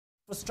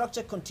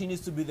Infrastructure continues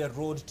to be the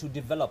road to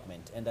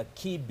development and a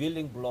key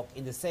building block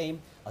in the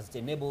same, as it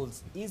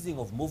enables easing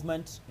of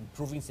movement,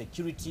 improving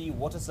security,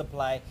 water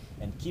supply,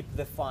 and keep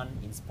the fun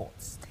in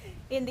sports.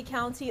 In the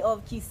county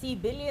of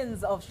Kisii,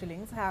 billions of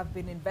shillings have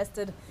been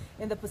invested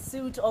in the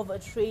pursuit of a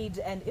trade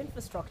and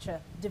infrastructure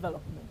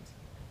development.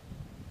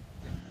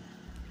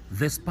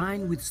 The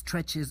spine with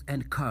stretches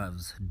and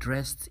curves,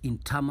 dressed in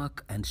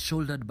tarmac and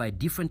shouldered by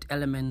different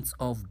elements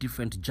of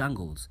different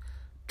jungles,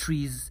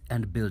 trees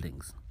and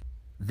buildings.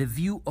 The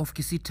view of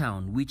Kisii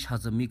town, which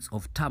has a mix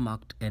of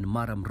tarmac and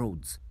maram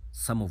roads,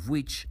 some of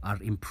which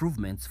are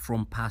improvements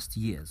from past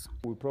years.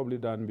 We've probably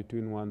done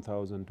between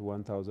 1,000 to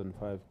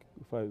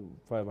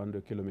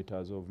 1,500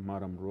 kilometers of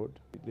maram road.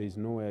 There is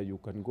nowhere you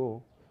can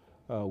go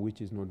which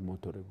is not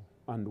motorable.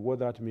 And what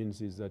that means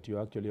is that you're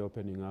actually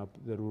opening up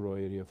the rural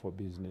area for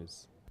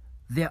business.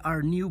 There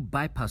are new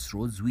bypass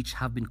roads which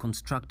have been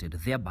constructed,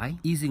 thereby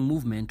easing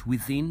movement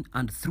within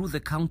and through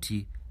the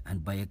county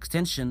and by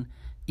extension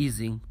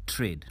easing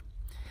trade.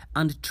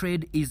 And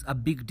trade is a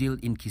big deal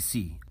in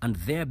Kisii, and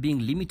there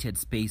being limited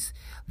space,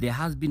 there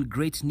has been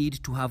great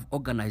need to have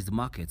organized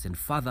markets and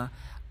further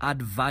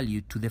add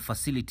value to the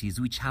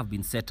facilities which have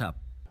been set up.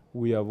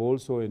 We have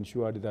also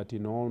ensured that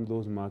in all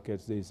those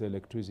markets there is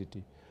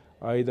electricity,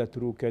 either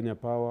through Kenya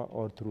Power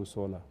or through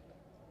solar.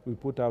 We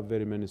put up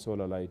very many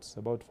solar lights,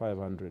 about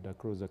 500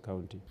 across the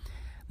county.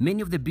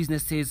 Many of the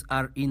businesses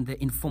are in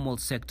the informal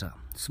sector,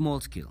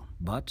 small scale,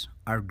 but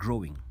are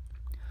growing.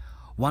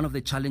 One of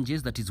the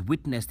challenges that is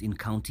witnessed in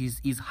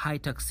counties is high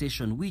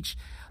taxation, which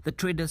the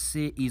traders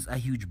say is a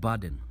huge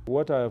burden.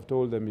 What I have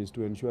told them is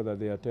to ensure that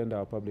they attend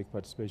our public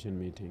participation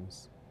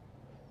meetings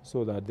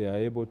so that they are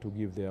able to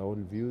give their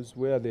own views.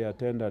 Where they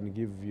attend and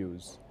give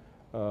views,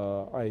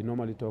 I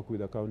normally talk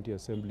with the county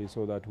assembly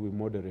so that we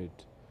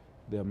moderate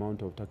the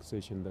amount of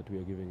taxation that we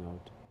are giving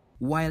out.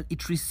 While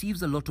it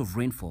receives a lot of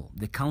rainfall,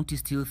 the county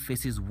still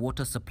faces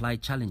water supply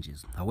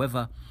challenges.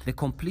 However, the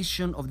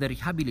completion of the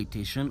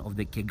rehabilitation of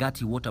the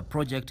Kegati water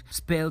project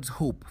spells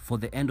hope for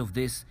the end of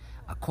this,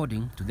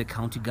 according to the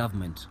county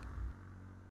government.